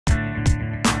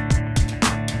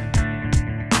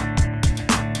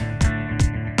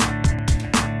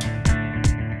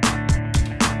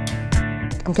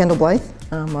I'm Kendall Blythe.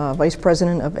 I'm Vice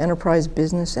President of Enterprise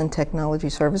Business and Technology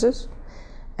Services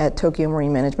at Tokio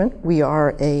Marine Management. We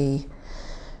are a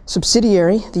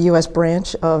subsidiary, the U.S.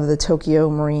 branch of the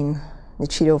Tokio Marine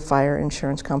Nichido Fire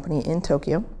Insurance Company in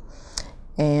Tokyo.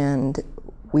 And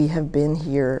we have been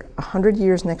here 100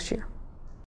 years next year.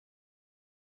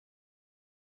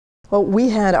 Well, we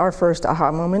had our first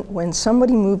aha moment when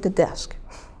somebody moved a desk.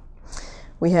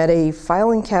 We had a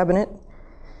filing cabinet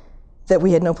that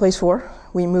we had no place for.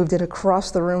 We moved it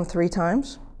across the room 3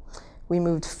 times. We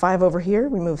moved 5 over here,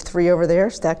 we moved 3 over there,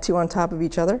 stacked 2 on top of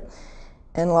each other,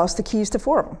 and lost the keys to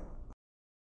 4 of them.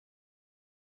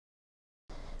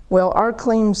 Well, our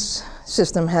claims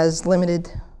system has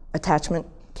limited attachment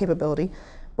capability,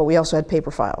 but we also had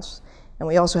paper files. And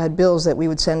we also had bills that we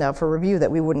would send out for review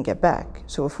that we wouldn't get back.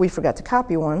 So if we forgot to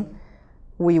copy one,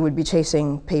 we would be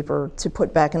chasing paper to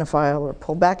put back in a file or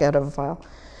pull back out of a file.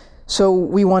 So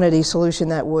we wanted a solution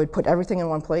that would put everything in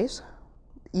one place,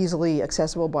 easily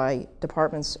accessible by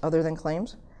departments other than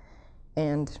claims,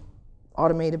 and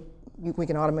automated. We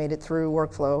can automate it through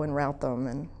workflow and route them.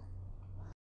 And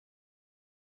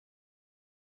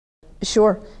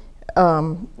sure.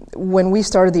 When we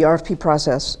started the RFP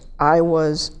process, I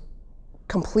was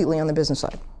completely on the business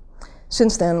side.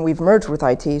 Since then, we've merged with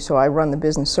IT, so I run the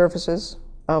business services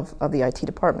of the IT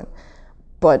department.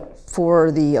 But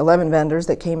for the 11 vendors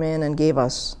that came in and gave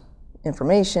us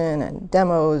information and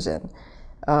demos, and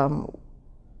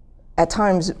at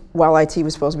times, while IT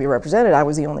was supposed to be represented, I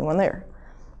was the only one there.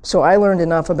 So I learned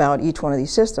enough about each one of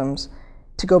these systems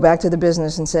to go back to the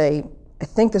business and say, I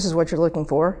think this is what you're looking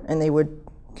for, and they would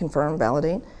confirm,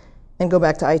 validate, and go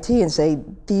back to IT and say,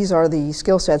 these are the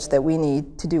skill sets that we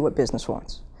need to do what business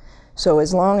wants. So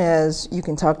as long as you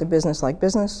can talk to business like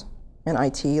business and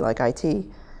IT like IT,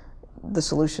 the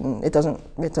solution, it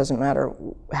doesn't matter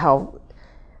how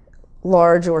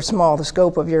large or small the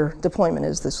scope of your deployment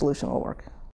is, the solution will work.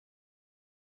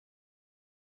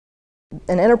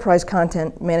 An enterprise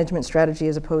content management strategy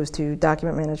as opposed to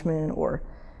document management or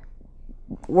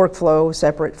workflow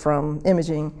separate from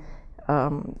imaging,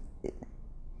 you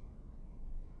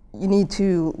need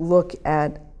to look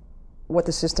at what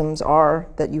the systems are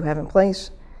that you have in place,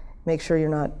 make sure you're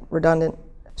not redundant.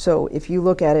 So if you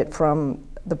look at it from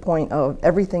the point of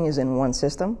everything is in one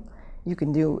system, you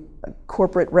can do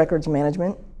corporate records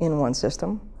management in one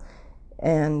system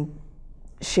and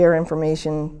share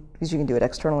information, because you can do it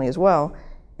externally as well.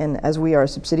 And as we are a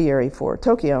subsidiary for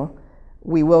Tokio,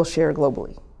 we will share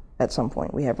globally at some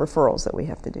point. We have referrals that we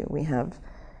have to do. We have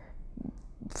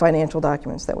financial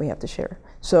documents that we have to share.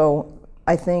 So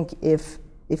I think if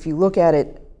you look at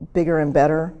it bigger and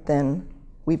better, then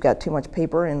we've got too much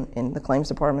paper in the claims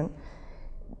department.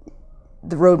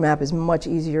 The roadmap is much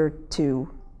easier to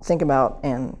think about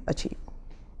and achieve.